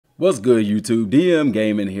What's good, YouTube?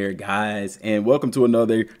 Dmgaming here, guys, and welcome to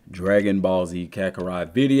another Dragon Ball Z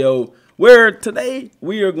Kakarot video, where today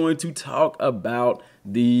we are going to talk about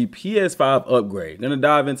the PS5 upgrade. Gonna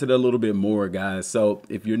dive into that a little bit more, guys. So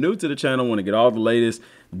if you're new to the channel, want to get all the latest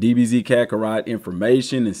DBZ Kakarot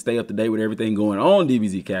information and stay up to date with everything going on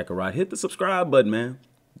DBZ Kakarot, hit the subscribe button, man.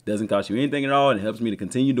 It doesn't cost you anything at all, and it helps me to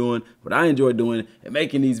continue doing what I enjoy doing and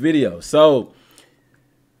making these videos. So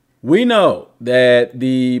we know that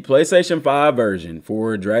the PlayStation 5 version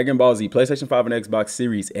for Dragon Ball Z, PlayStation 5 and Xbox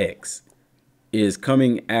Series X, is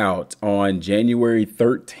coming out on January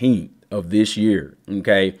 13th of this year,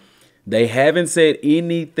 okay? They haven't said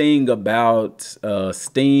anything about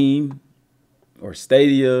Steam or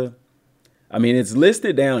Stadia. I mean, it's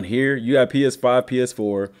listed down here. You got PS5,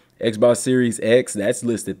 PS4, Xbox Series X, that's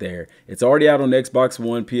listed there. It's already out on Xbox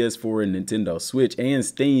One, PS4, and Nintendo Switch, and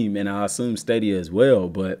Steam, and I assume Stadia as well.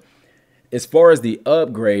 But as far as the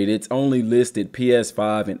upgrade, it's only listed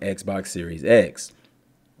PS5 and Xbox Series X.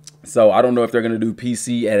 So I don't know if they're going to do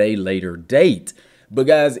PC at a later date. But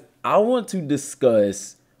guys, I want to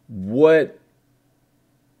discuss what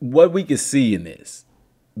we could see in this,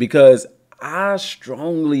 because I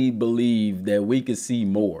strongly believe that we could see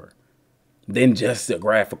more than just a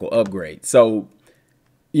graphical upgrade. So,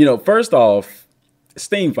 you know, first off,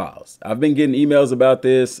 Steam files. I've been getting emails about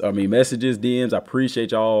this. I mean, messages, DMs. I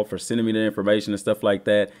appreciate y'all for sending me the information and stuff like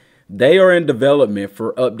that. They are in development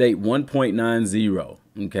for update 1.90.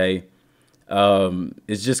 Okay.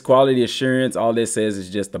 It's just quality assurance. All this says is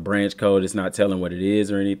just the branch code. It's not telling what it is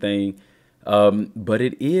or anything. But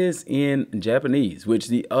it is in Japanese, which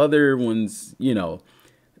the other ones, you know,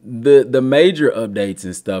 the major updates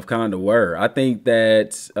and stuff kind of were. I think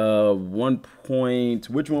that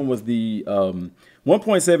which one was the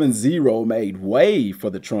 1.70 made way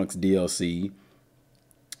for the Trunks DLC.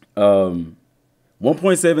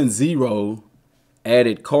 1.70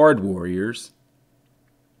 added Card Warriors,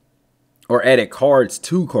 or added cards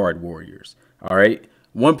to Card Warriors. All right.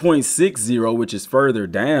 1.60, which is further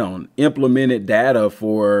down, implemented data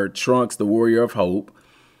for Trunks, the Warrior of Hope.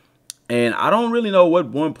 And I don't really know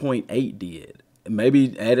what 1.8 did.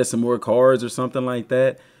 Maybe added some more cards or something like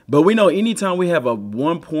that. But we know anytime we have a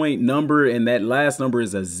 1 point number and that last number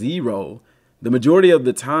is a 0, the majority of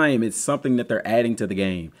the time it's something that they're adding to the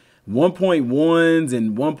game. 1.1s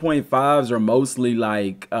and 1.5s are mostly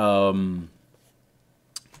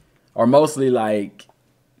like,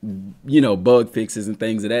 you know, bug fixes and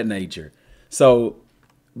things of that nature. So,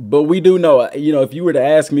 but we do know, you know, if you were to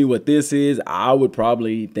ask me what this is, I would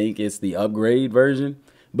probably think it's the upgrade version,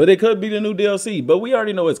 but it could be the new DLC, but we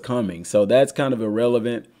already know it's coming. So that's kind of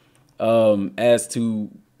irrelevant as to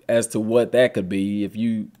what that could be. If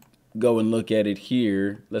you go and look at it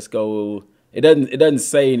here, let's go. It doesn't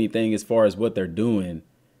say anything as far as what they're doing.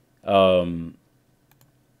 If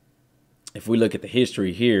we look at the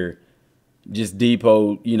history here, just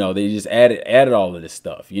Depot, you know, they just added all of this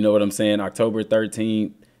stuff. You know what I'm saying? October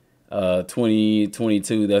 13th,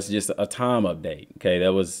 2022. That's just a time update. Okay,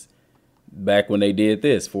 that was back when they did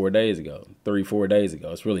this 4 days ago, 4 days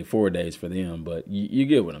ago. It's really 4 days for them, but you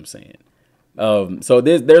get what I'm saying. So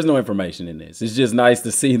there's no information in this. It's just nice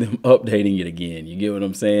to see them updating it again. You get what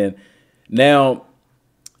I'm saying? Now,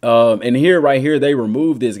 and right here, they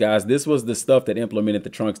removed this, guys. This was the stuff that implemented the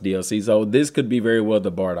Trunks DLC. So this could be very well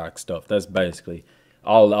the Bardock stuff. That's basically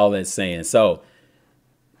all that's saying. So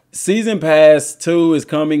Season Pass 2 is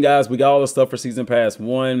coming, guys. We got all the stuff for Season Pass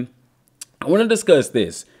 1. I want to discuss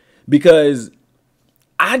this because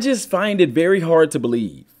I just find it very hard to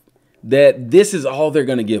believe that this is all they're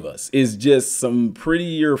going to give us, is just some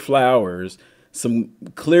prettier flowers, some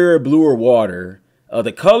clearer, bluer water.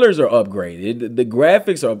 The colors are upgraded. The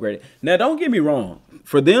graphics are upgraded. Now, don't get me wrong.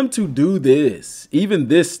 For them to do this, even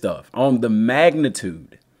this stuff, on the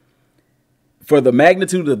magnitude, for the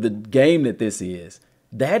magnitude of the game that this is,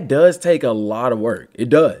 that does take a lot of work. It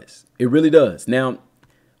does. It really does. Now,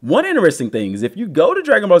 one interesting thing is if you go to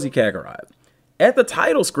Dragon Ball Z Kakarot, at the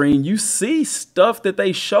title screen, you see stuff that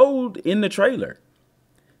they showed in the trailer.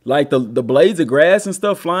 Like the blades of grass and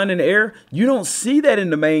stuff flying in the air. You don't see that in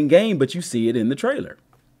the main game, but you see it in the trailer.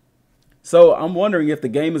 So I'm wondering if the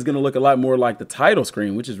game is going to look a lot more like the title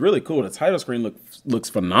screen, which is really cool. The title screen looks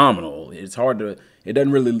phenomenal. It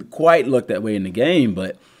doesn't really quite look that way in the game,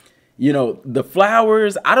 but you know, the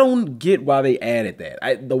flowers, I don't get why they added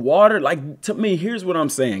that. The water, like, to me, here's what I'm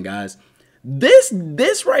saying, guys.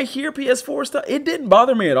 This right here, PS4 stuff, it didn't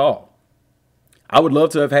bother me at all. I would love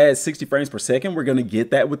to have had 60 frames per second. We're going to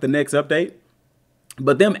get that with the next update.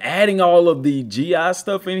 But them adding all of the GI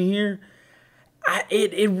stuff in here,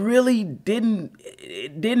 it really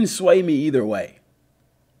didn't sway me either way.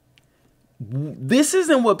 This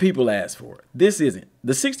isn't what people ask for. This isn't.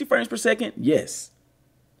 The 60 frames per second, yes.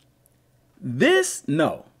 This,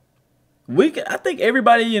 no. I think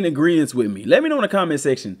everybody in agreement with me. Let me know in the comment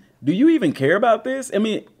section. Do you even care about this? I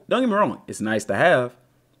mean, don't get me wrong. It's nice to have.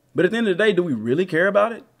 But at the end of the day, do we really care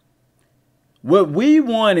about it? What we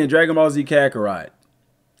want in Dragon Ball Z Kakarot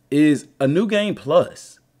is a new game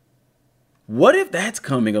plus. What if that's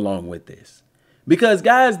coming along with this? Because,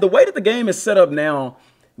 guys, the way that the game is set up now,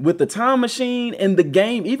 with the time machine and the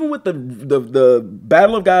game, even with the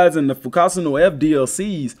Battle of Gods and the Fukasa no F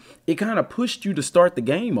DLCs, it kind of pushed you to start the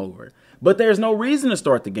game over. But there's no reason to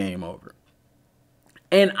start the game over.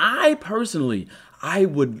 And I personally, I've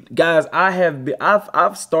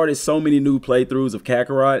started so many new playthroughs of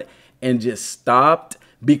Kakarot and just stopped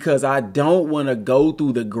because I don't want to go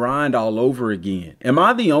through the grind all over again. Am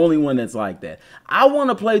I the only one that's like that? I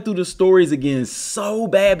want to play through the stories again so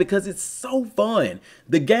bad because it's so fun.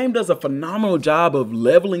 The game does a phenomenal job of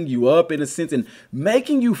leveling you up in a sense and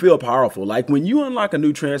making you feel powerful. Like when you unlock a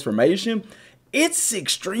new transformation, it's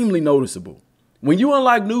extremely noticeable. When you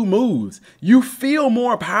unlock new moves, you feel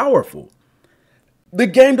more powerful. The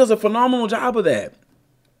game does a phenomenal job of that.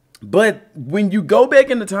 But when you go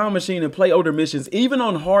back in the time machine and play older missions, even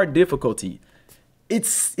on hard difficulty,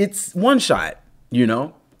 it's one shot, you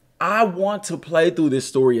know? I want to play through this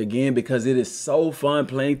story again because it is so fun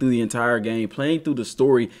playing through the entire game, playing through the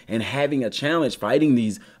story and having a challenge, fighting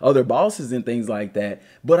these other bosses and things like that.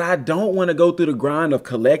 But I don't want to go through the grind of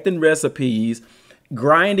collecting recipes,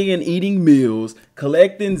 grinding and eating meals,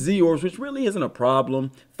 collecting Z-orbs, which really isn't a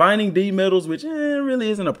problem, finding D medals, which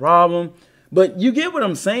really isn't a problem. But you get what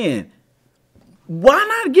I'm saying. Why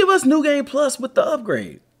not give us New Game Plus with the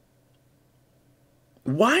upgrade?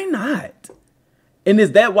 Why not? And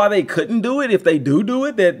is that why they couldn't do it? If they do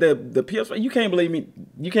it, that the PS4, you can't lead me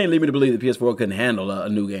to believe the PS4 couldn't handle a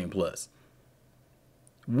New Game Plus.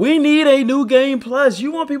 We need a New Game Plus.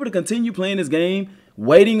 You want people to continue playing this game,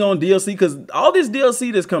 waiting on DLC, because all this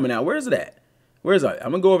DLC that's coming out, where's it at? Where's it?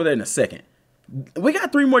 I'm gonna go over there in a second. We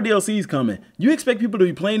got 3 more DLCs coming. You expect people to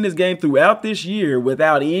be playing this game throughout this year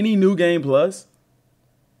without any New Game Plus?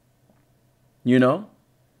 You know?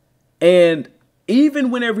 And even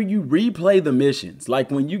whenever you replay the missions, like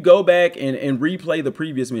when you go back and replay the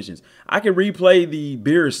previous missions, I can replay the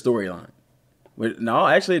Beerus storyline. No,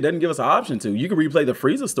 actually, it doesn't give us an option to. You can replay the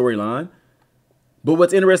Frieza storyline. But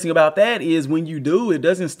what's interesting about that is when you do, it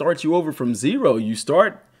doesn't start you over from zero. You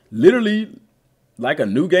start literally like a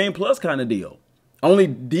New Game Plus kind of deal. Only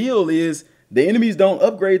deal is the enemies don't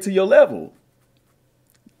upgrade to your level.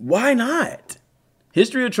 Why not?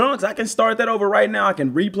 History of Trunks, I can start that over right now. I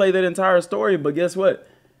can replay that entire story, but guess what?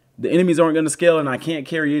 The enemies aren't going to scale and I can't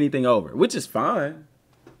carry anything over, which is fine.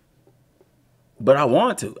 But I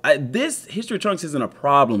want to. This History of Trunks isn't a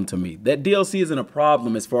problem to me. That DLC isn't a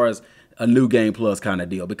problem as far as a New Game Plus kind of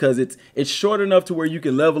deal because it's short enough to where you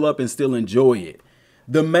can level up and still enjoy it.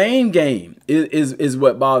 The main game is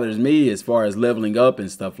what bothers me as far as leveling up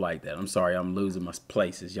and stuff like that. I'm sorry, I'm losing my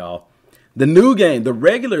places, y'all. The new game,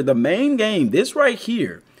 the main game, this right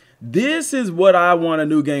here, this is what I want a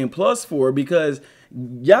New Game Plus for because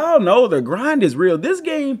y'all know the grind is real. This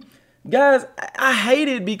game, guys, I hate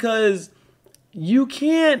it because you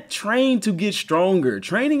can't train to get stronger.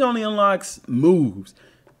 Training only unlocks moves.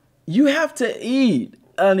 You have to eat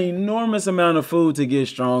an enormous amount of food to get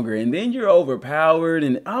stronger, and then you're overpowered,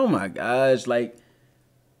 and oh my gosh, like,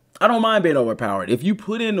 I don't mind being overpowered. If you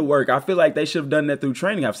put in the work, I feel like they should have done that through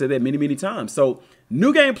training. I've said that many, many times. So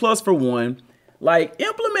New Game Plus for one, like,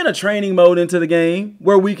 implement a training mode into the game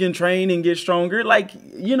where we can train and get stronger, like,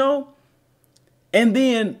 you know. And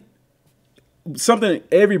then something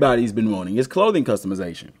everybody's been wanting is clothing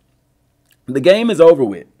customization. The game is over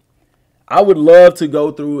with. I would love to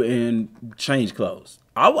go through and change clothes.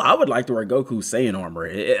 I would like to wear Goku's Saiyan armor.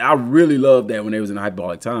 I really loved that when they was in the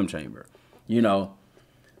hyperbolic time chamber, you know.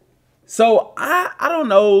 So I don't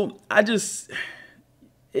know.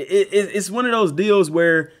 It's one of those deals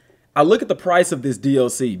where I look at the price of this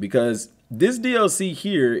DLC because this DLC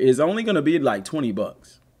here is only going to be like 20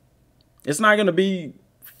 bucks. It's not going to be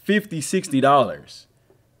 $50, $60.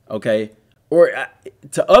 Okay. Or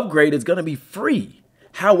to upgrade, it's going to be free.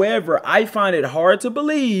 However, I find it hard to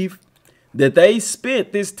believe that they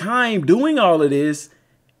spent this time doing all of this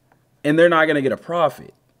and they're not going to get a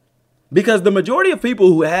profit. Because the majority of people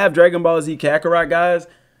who have Dragon Ball Z Kakarot, guys,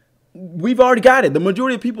 we've already got it. The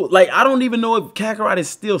majority of people, like, I don't even know if Kakarot is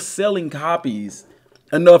still selling copies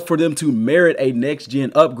enough for them to merit a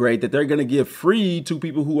next-gen upgrade that they're going to give free to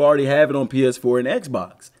people who already have it on PS4 and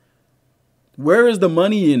Xbox. Where is the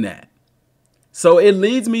money in that? So it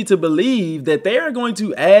leads me to believe that they are going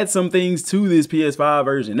to add some things to this PS5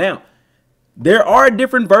 version. Now, there are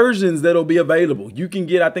different versions that'll be available. You can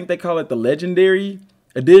get, I think they call it the Legendary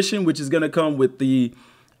Edition, which is going to come with the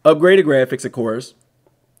upgraded graphics, of course.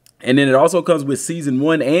 And then it also comes with Season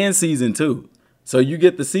 1 and Season 2. So you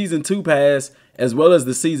get the Season 2 pass as well as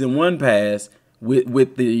the Season 1 pass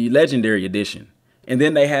with the Legendary Edition. And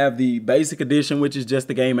then they have the Basic Edition, which is just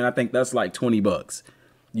the game, and I think that's like 20 bucks,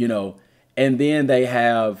 you know. And then they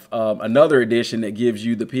have another edition that gives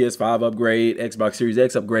you the PS5 upgrade, Xbox Series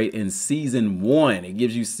X upgrade, and Season 1. It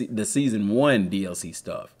gives you the Season 1 DLC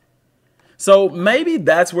stuff. So maybe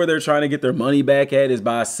that's where they're trying to get their money back at, is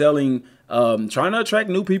by selling, trying to attract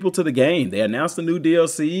new people to the game. They announced a new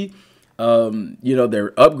DLC. You know,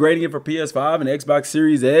 they're upgrading it for PS5 and Xbox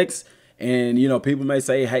Series X. And, you know, people may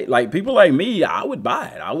say, hey, like people like me, I would buy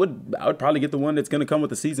it. I would probably get the one that's going to come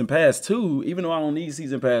with the Season Pass 2, even though I don't need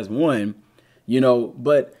Season Pass 1, you know.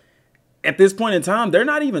 But at this point in time, they're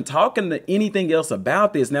not even talking to anything else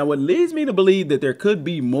about this. Now, what leads me to believe that there could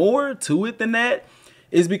be more to it than that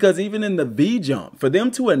is because even in the V-Jump, for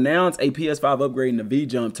them to announce a PS5 upgrade in the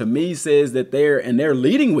V-Jump, to me says that they're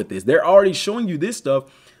leading with this. They're already showing you this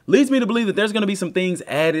stuff. Leads me to believe that there's going to be some things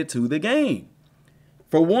added to the game.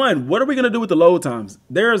 For one, what are we going to do with the load times?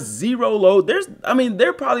 There's zero load.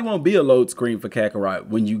 There probably won't be a load screen for Kakarot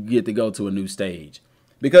when you get to go to a new stage.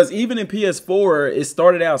 Because even in PS4, it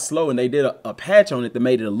started out slow, and they did a patch on it that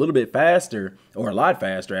made it a little bit faster, or a lot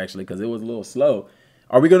faster actually, because it was a little slow.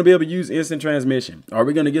 Are we going to be able to use instant transmission? Are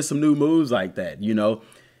we going to get some new moves like that, you know?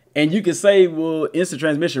 And you could say, well, instant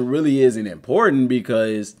transmission really isn't important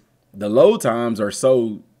because the load times are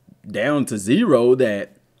so down to zero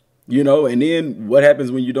that, you know, and then what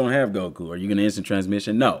happens when you don't have Goku? Are you going to instant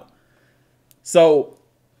transmission? No. So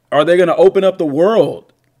are they going to open up the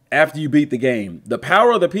world after you beat the game? The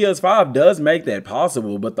power of the PS5 does make that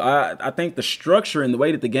possible, but I think the structure and the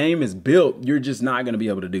way that the game is built, you're just not going to be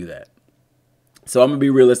able to do that. So I'm going to be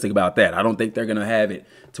realistic about that. I don't think they're going to have it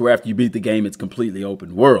to where after you beat the game, it's completely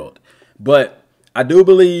open world. But I do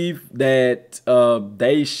believe that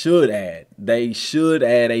they should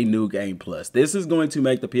add a new game plus. This is going to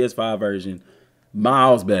make the PS5 version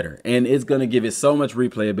miles better, and it's going to give it so much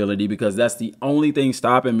replayability, because that's the only thing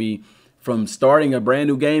stopping me from starting a brand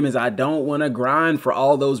new game, is I don't want to grind for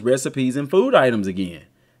all those recipes and food items again.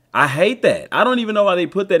 I hate that. I don't even know why they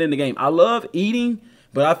put that in the game. I love eating,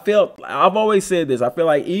 but I've always said this. I feel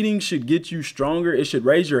like eating should get you stronger. It should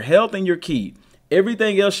raise your health and your ki.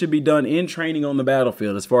 Everything else should be done in training on the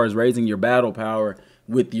battlefield, as far as raising your battle power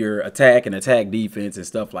with your attack and attack defense and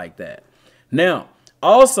stuff like that. Now,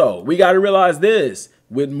 also, we got to realize this.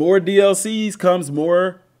 With more DLCs comes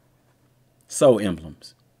more soul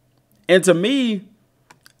emblems. And to me,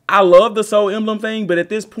 I love the soul emblem thing, but at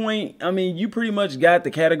this point, I mean, you pretty much got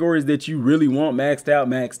the categories that you really want maxed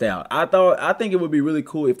out. I think it would be really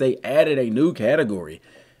cool if they added a new category.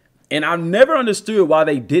 And I've never understood why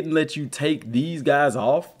they didn't let you take these guys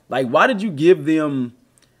off. Like, why did you give them,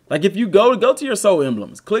 like, if you go to your soul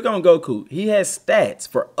emblems, click on Goku, he has stats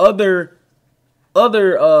for other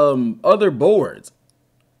boards,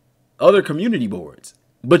 other community boards,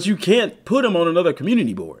 but you can't put him on another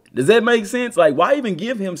community board. Does that make sense? Like, why even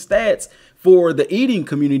give him stats for the eating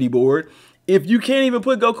community board if you can't even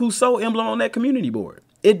put Goku's soul emblem on that community board?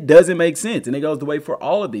 It doesn't make sense, and it goes the way for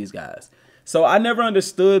all of these guys. So I never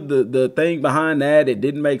understood the thing behind that. It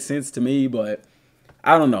didn't make sense to me, but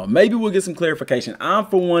I don't know. Maybe we'll get some clarification. I,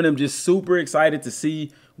 for one, am just super excited to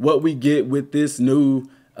see what we get with this new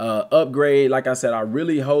upgrade. Like I said, I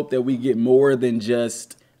really hope that we get more than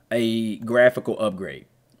just a graphical upgrade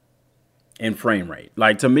and frame rate.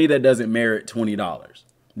 Like, to me, that doesn't merit $20,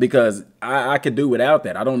 because I could do without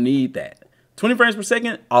that. I don't need that. 20 frames per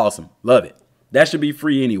second, awesome. Love it. That should be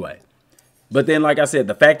free anyway. But then, like I said,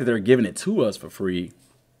 the fact that they're giving it to us for free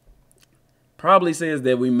probably says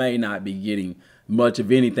that we may not be getting much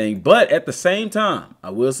of anything. But at the same time, I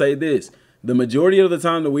will say this. The majority of the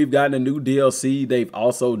time that we've gotten a new DLC, they've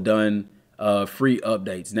also done free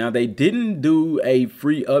updates. Now, they didn't do a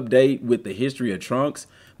free update with the history of Trunks,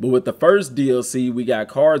 but with the first DLC, we got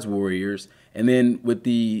Cards Warriors. And then with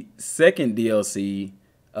the second DLC,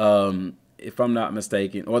 if I'm not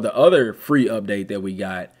mistaken, or the other free update that we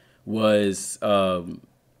got, was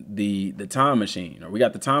the Time Machine, or we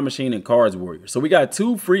got the Time Machine and Cards Warrior. So we got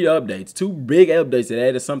two free updates, two big updates that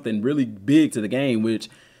added something really big to the game, which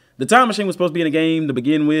the Time Machine was supposed to be in the game to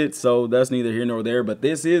begin with, so that's neither here nor there. But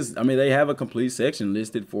this is, I mean, they have a complete section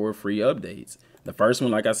listed for free updates. The first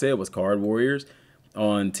one, like I said, was Card Warriors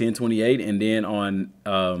on 10/28, and then on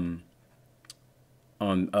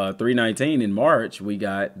 3/19 in March, we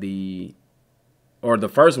got the or the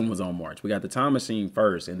first one was on March. We got the Time Machine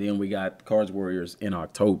first, and then we got Cards Warriors in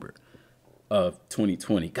October of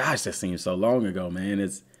 2020. Gosh, that seems so long ago, man.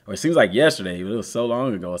 It seems like yesterday, but it was so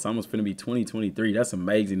long ago. It's almost going to be 2023. That's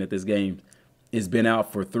amazing that this game has been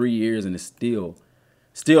out for 3 years and it's still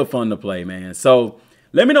fun to play, man. So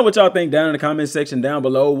let me know what y'all think down in the comment section down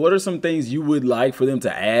below. What are some things you would like for them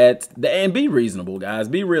to add? And be reasonable, guys.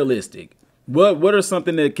 Be realistic. What are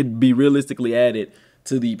something that could be realistically added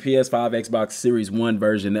to the PS5 Xbox Series 1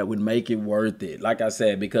 version that would make it worth it? Like I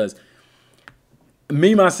said, because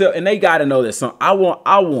me, myself, and they got to know that I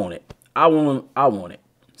want it. I want it.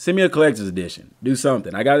 Send me a collector's edition. Do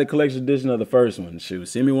something. I got the collector's edition of the first one. Shoot,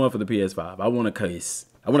 send me one for the PS5. I want a case.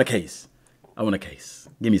 I want a case. I want a case.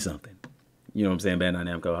 Give me something. You know what I'm saying? Bandai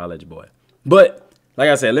Namco, holla at your boy. But like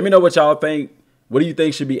I said, let me know what y'all think. What do you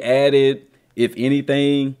think should be added, if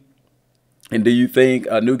anything? And do you think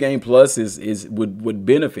a New Game Plus would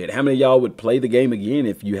benefit? How many of y'all would play the game again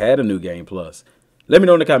if you had a New Game Plus? Let me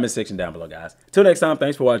know in the comment section down below, guys. Till next time,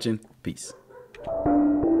 thanks for watching. Peace.